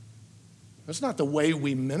 That's not the way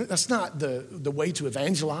we minister. That's not the way to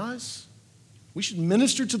evangelize. We should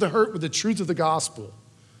minister to the hurt with the truth of the gospel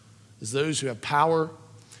as those who have power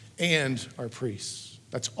and are priests.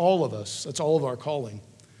 That's all of us. That's all of our calling.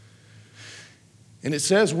 And it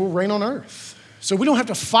says we'll reign on earth. So we don't have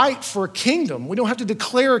to fight for a kingdom. We don't have to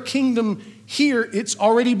declare a kingdom here. It's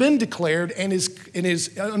already been declared and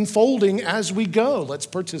is unfolding as we go. Let's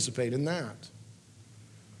participate in that.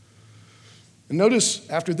 And notice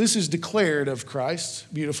after this is declared of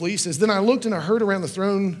Christ beautifully, he says, "Then I looked and I heard around the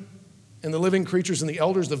throne and the living creatures and the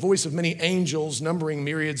elders the voice of many angels, numbering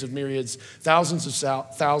myriads of myriads, thousands of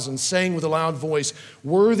thousands, saying with a loud voice,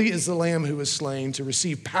 'Worthy is the Lamb who was slain to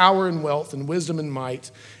receive power and wealth and wisdom and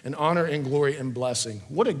might and honor and glory and blessing.'"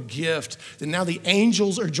 What a gift that now the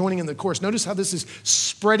angels are joining in the chorus. Notice how this is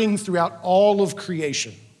spreading throughout all of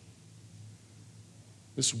creation.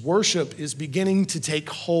 This worship is beginning to take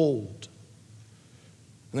hold.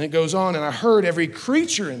 And then it goes on, "And I heard every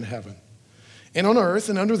creature in heaven and on earth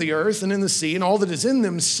and under the earth and in the sea and all that is in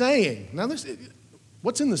them saying," now this,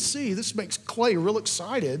 what's in the sea? This makes Clay real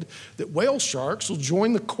excited that whale sharks will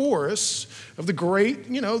join the chorus of the great,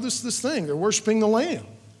 this thing. They're worshiping the Lamb.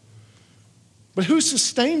 But who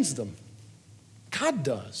sustains them? God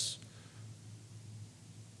does.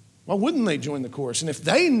 Why wouldn't they join the chorus? And if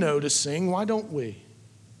they know to sing, why don't we?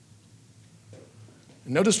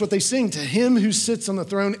 And notice what they sing: "To him who sits on the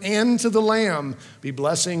throne and to the Lamb be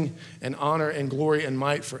blessing and honor and glory and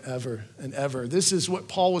might forever and ever." This is what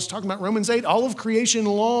Paul was talking about, Romans 8. All of creation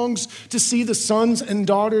longs to see the sons and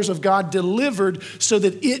daughters of God delivered so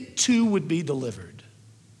that it too would be delivered.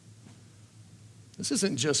 This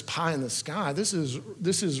isn't just pie in the sky. This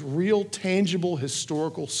is real, tangible,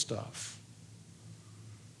 historical stuff.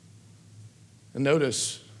 And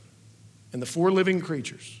notice, in the four living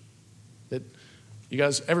creatures that you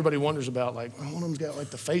guys, everybody wonders about, like, one of them's got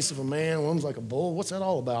like the face of a man, one of them's like a bull. What's that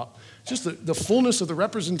all about? Just the fullness of the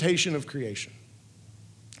representation of creation.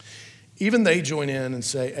 Even they join in and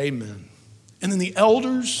say, "Amen." And then the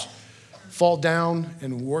elders fall down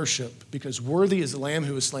and worship, because worthy is the Lamb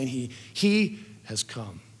who was slain. He has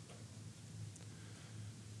come.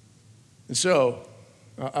 And so,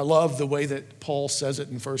 I love the way that Paul says it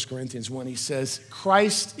in 1 Corinthians 1. He says,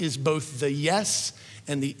 Christ is both the yes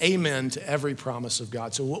and the amen to every promise of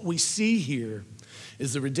God. So what we see here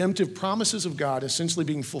is the redemptive promises of God essentially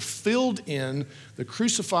being fulfilled in the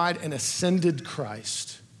crucified and ascended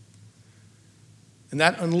Christ. And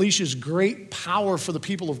that unleashes great power for the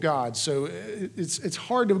people of God. So it's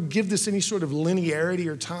hard to give this any sort of linearity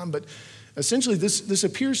or time, but essentially this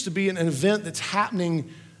appears to be an event that's happening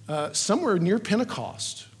somewhere near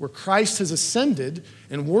Pentecost, where Christ has ascended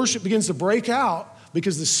and worship begins to break out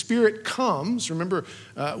because the Spirit comes. Remember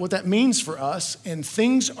what that means for us, and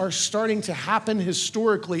things are starting to happen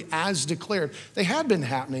historically as declared. They had been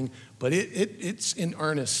happening, but it's in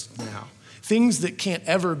earnest now. Things that can't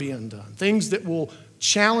ever be undone, things that will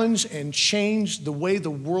challenge and change the way the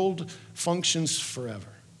world functions forever.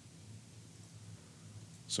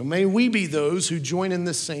 So may we be those who join in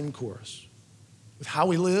this same chorus with how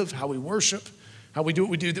we live, how we worship, how we do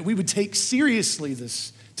what we do, that we would take seriously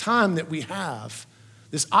this time that we have,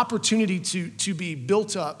 this opportunity to be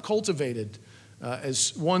built up, cultivated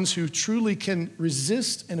as ones who truly can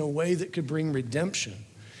resist in a way that could bring redemption,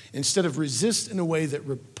 instead of resist in a way that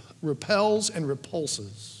repels and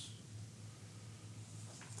repulses.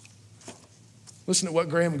 Listen to what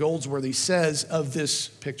Graham Goldsworthy says of this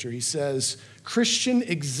picture. He says, Christian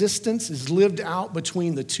existence is lived out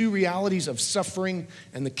between the two realities of suffering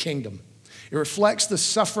and the kingdom. It reflects the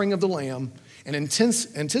suffering of the Lamb and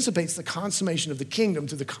anticipates the consummation of the kingdom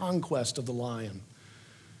through the conquest of the Lion.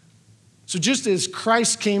 So just as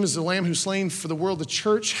Christ came as the Lamb who's slain for the world, the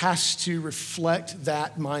church has to reflect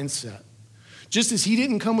that mindset. Just as he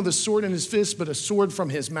didn't come with a sword in his fist, but a sword from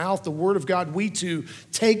his mouth, the word of God, we too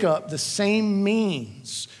take up the same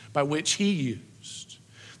means by which he used.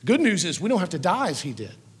 The good news is we don't have to die as he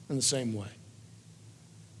did in the same way.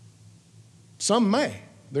 Some may.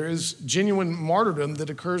 There is genuine martyrdom that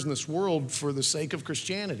occurs in this world for the sake of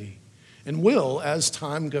Christianity, and will as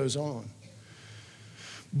time goes on.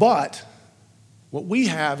 But what we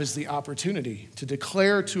have is the opportunity to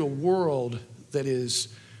declare to a world that is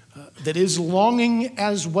longing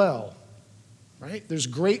as well, right? There's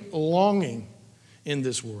great longing in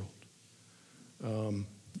this world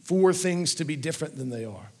for things to be different than they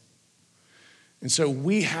are. And so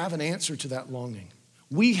we have an answer to that longing.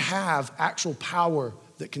 We have actual power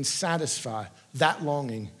that can satisfy that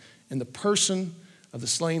longing in the person of the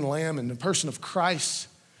slain Lamb, and the person of Christ,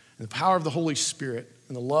 and the power of the Holy Spirit,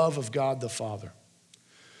 and the love of God the Father.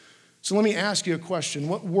 So let me ask you a question.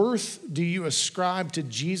 What worth do you ascribe to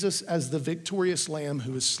Jesus as the victorious Lamb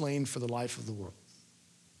who is slain for the life of the world?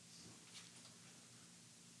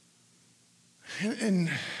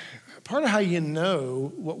 And part of how you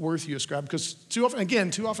know what worth you ascribe, because too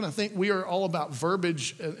often I think we are all about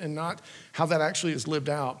verbiage and not how that actually is lived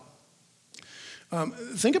out.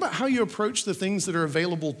 Think about how you approach the things that are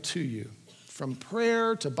available to you, from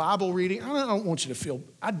prayer to Bible reading. I don't want you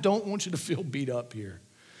to feel beat up here.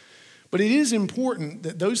 But it is important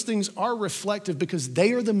that those things are reflective because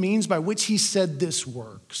they are the means by which he said this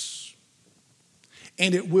works.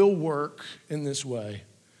 And it will work in this way.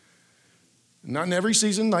 Not in every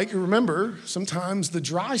season. Like, remember, sometimes the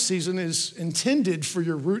dry season is intended for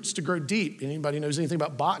your roots to grow deep. Anybody knows anything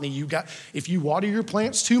about botany? If you water your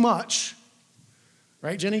plants too much,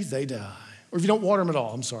 right, Jenny? They die. Or if you don't water them at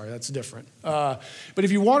all, I'm sorry, that's different. But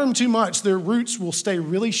if you water them too much, their roots will stay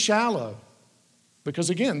really shallow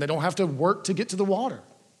because, again, they don't have to work to get to the water.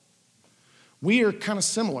 We are kind of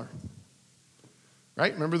similar,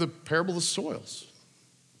 right? Remember the parable of the soils.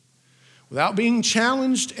 Without being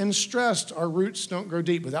challenged and stressed, our roots don't grow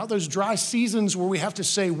deep. Without those dry seasons where we have to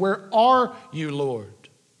say, "Where are you, Lord?"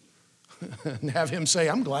 and have him say,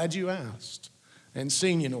 "I'm glad you asked. I hadn't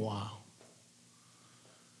seen you in a while."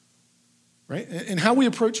 Right? And how we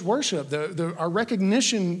approach worship, our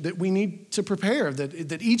recognition that we need to prepare,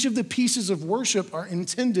 that each of the pieces of worship are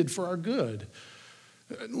intended for our good.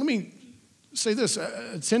 Let me say this,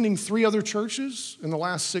 attending 3 other churches in the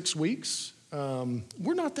last 6 weeks,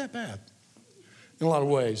 we're not that bad in a lot of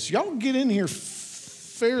ways. Y'all get in here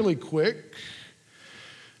fairly quick,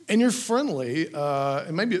 and you're friendly,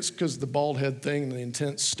 and maybe it's because of the bald head thing and the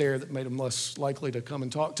intense stare that made them less likely to come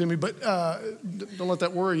and talk to me, but don't let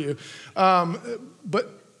that worry you.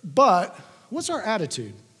 But what's our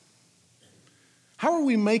attitude? How are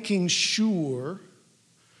we making sure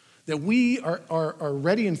that we are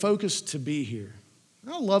ready and focused to be here?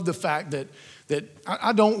 I love the fact that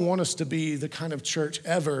I don't want us to be the kind of church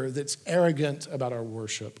ever that's arrogant about our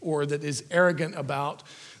worship or that is arrogant about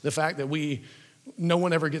the fact that no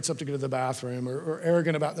one ever gets up to go to the bathroom or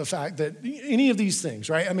arrogant about the fact that any of these things,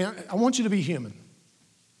 right? I mean, I want you to be human.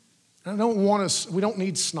 We don't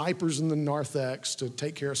need snipers in the narthex to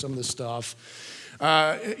take care of some of this stuff.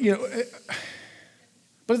 But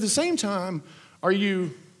at the same time, are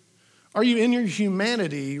you in your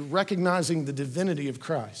humanity recognizing the divinity of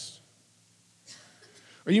Christ?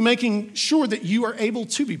 Are you making sure that you are able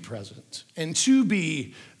to be present and to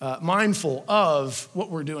be mindful of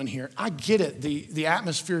what we're doing here? I get it. The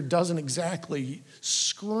atmosphere doesn't exactly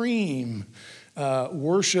scream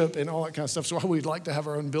worship and all that kind of stuff, so we'd like to have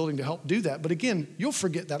our own building to help do that. But again, you'll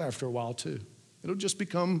forget that after a while too. It'll just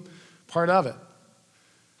become part of it.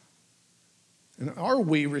 And are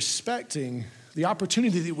we respecting the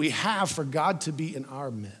opportunity that we have for God to be in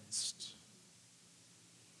our midst?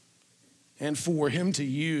 And for him to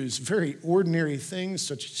use very ordinary things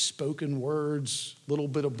such as spoken words, little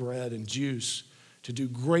bit of bread and juice to do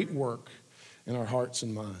great work in our hearts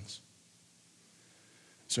and minds.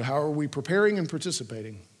 So how are we preparing and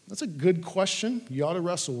participating? That's a good question. You ought to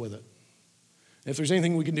wrestle with it. If there's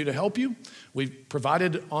anything we can do to help you, we've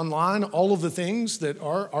provided online all of the things that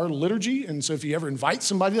are our liturgy. And so if you ever invite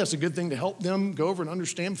somebody, that's a good thing to help them go over and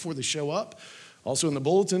understand before they show up. Also in the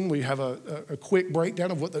bulletin, we have a quick breakdown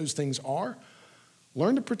of what those things are.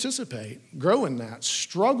 Learn to participate, grow in that,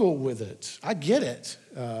 struggle with it. I get it.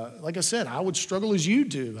 Like I said, I would struggle as you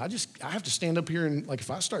do. I have to stand up here and if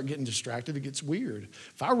I start getting distracted, it gets weird.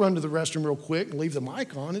 If I run to the restroom real quick and leave the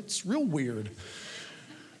mic on, it's real weird.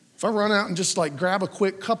 If I run out and just grab a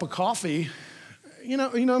quick cup of coffee, you know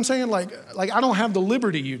what I'm saying? Like I don't have the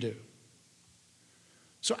liberty you do.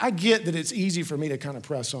 So I get that it's easy for me to kind of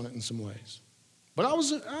press on it in some ways. But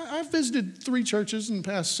I visited 3 churches in the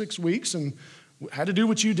past 6 weeks and had to do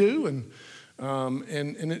what you do, and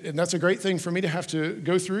that's a great thing for me to have to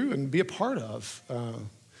go through and be a part of.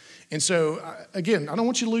 And so, again, I don't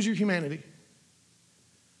want you to lose your humanity,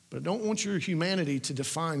 but I don't want your humanity to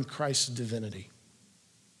define Christ's divinity.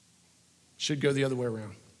 Should go the other way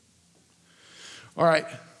around. All right,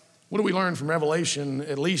 what do we learn from Revelation?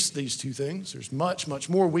 At least these 2 things. There's much, much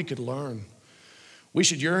more we could learn. We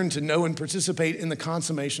should yearn to know and participate in the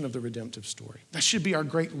consummation of the redemptive story. That should be our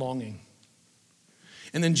great longing.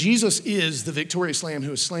 And then Jesus is the victorious Lamb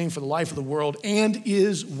who is slain for the life of the world and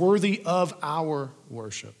is worthy of our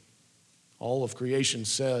worship. All of creation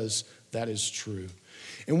says that is true.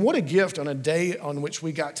 And what a gift on a day on which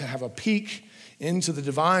we got to have a peek into the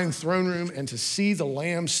divine throne room and to see the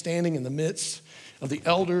Lamb standing in the midst of the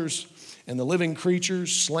elders and the living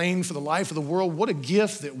creatures slain for the life of the world. What a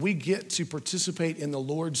gift that we get to participate in the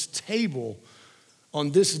Lord's table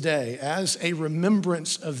on this day as a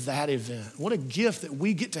remembrance of that event. What a gift that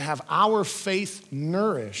we get to have our faith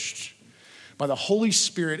nourished by the Holy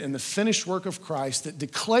Spirit and the finished work of Christ that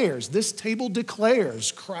declares, this table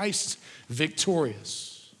declares Christ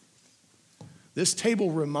victorious. This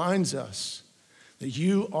table reminds us that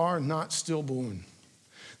you are not stillborn,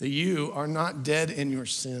 that you are not dead in your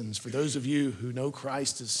sins, for those of you who know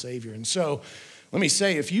Christ as Savior. And so, let me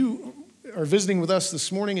say, if you are visiting with us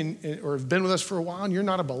this morning or have been with us for a while and you're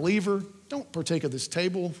not a believer, don't partake of this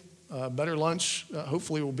table. Better lunch,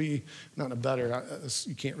 hopefully, will be not a better.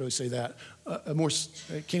 You can't really say that. A more,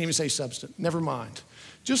 can't even say substance. Never mind.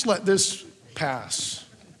 Just let this pass,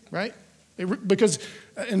 right? Because,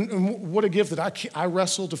 and what a gift that I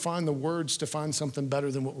wrestle to find the words to find something better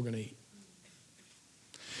than what we're going to eat.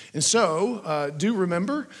 And so, do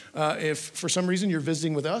remember, if for some reason you're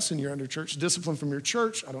visiting with us and you're under church discipline from your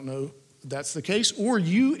church, I don't know if that's the case, or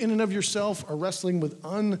you in and of yourself are wrestling with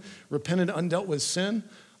unrepented, undealt with sin,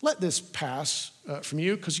 let this pass from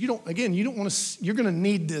you, because you don't want to, you're going to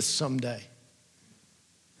need this someday.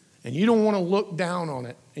 And you don't want to look down on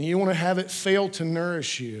it, and you want to have it fail to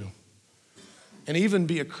nourish you and even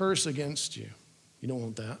be a curse against you. You don't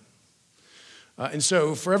want that. And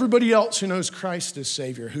so for everybody else who knows Christ as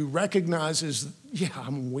Savior, who recognizes, yeah,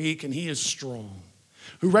 I'm weak and He is strong,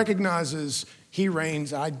 who recognizes He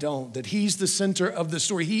reigns, I don't, that He's the center of the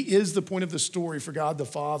story. He is the point of the story for God the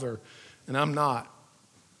Father, and I'm not.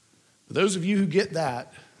 For those of you who get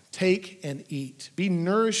that, take and eat. Be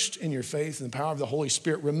nourished in your faith and the power of the Holy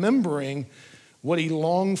Spirit, remembering what He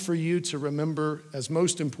longed for you to remember as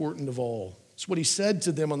most important of all. It's what He said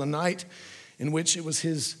to them on the night in which it was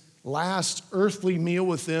His last earthly meal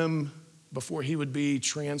with them before He would be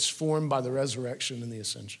transformed by the resurrection and the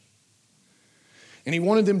ascension. And He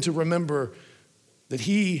wanted them to remember that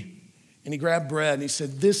He grabbed bread and He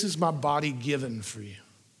said, "This is my body given for you."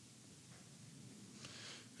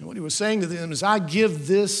 And what He was saying to them is, I give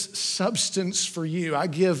this substance for you. I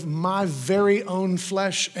give my very own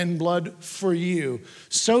flesh and blood for you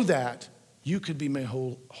so that you could be made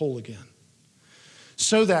whole again.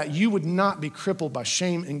 So that you would not be crippled by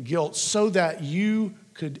shame and guilt. So that you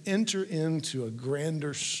could enter into a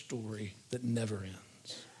grander story that never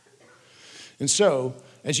ends. And so,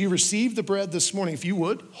 as you receive the bread this morning, if you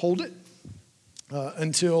would, hold it.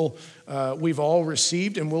 Until we've all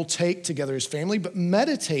received, and we'll take together as family, but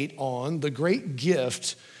meditate on the great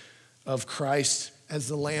gift of Christ as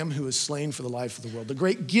the Lamb who was slain for the life of the world. The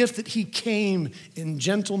great gift that He came in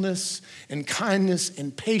gentleness and kindness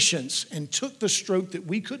and patience and took the stroke that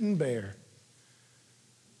we couldn't bear,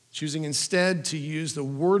 choosing instead to use the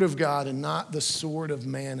word of God and not the sword of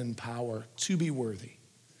man and power to be worthy.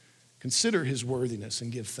 Consider His worthiness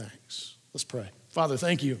and give thanks. Let's pray. Father,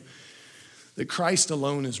 thank You that Christ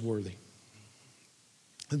alone is worthy.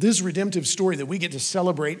 This redemptive story that we get to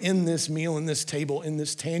celebrate in this meal, in this table, in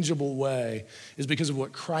this tangible way is because of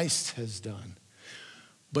what Christ has done.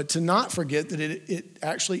 But to not forget that it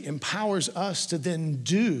actually empowers us to then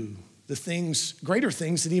do the things, greater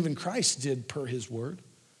things than even Christ did per His word.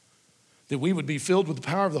 That we would be filled with the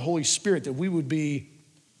power of the Holy Spirit, that we would be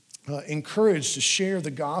encouraged to share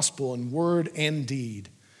the gospel in word and deed.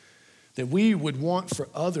 That we would want for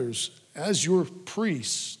others, as Your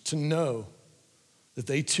priests, to know that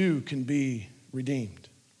they too can be redeemed.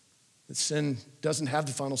 That sin doesn't have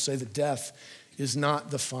the final say, that death is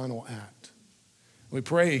not the final act. We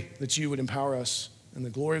pray that You would empower us in the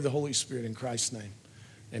glory of the Holy Spirit in Christ's name.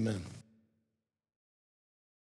 Amen.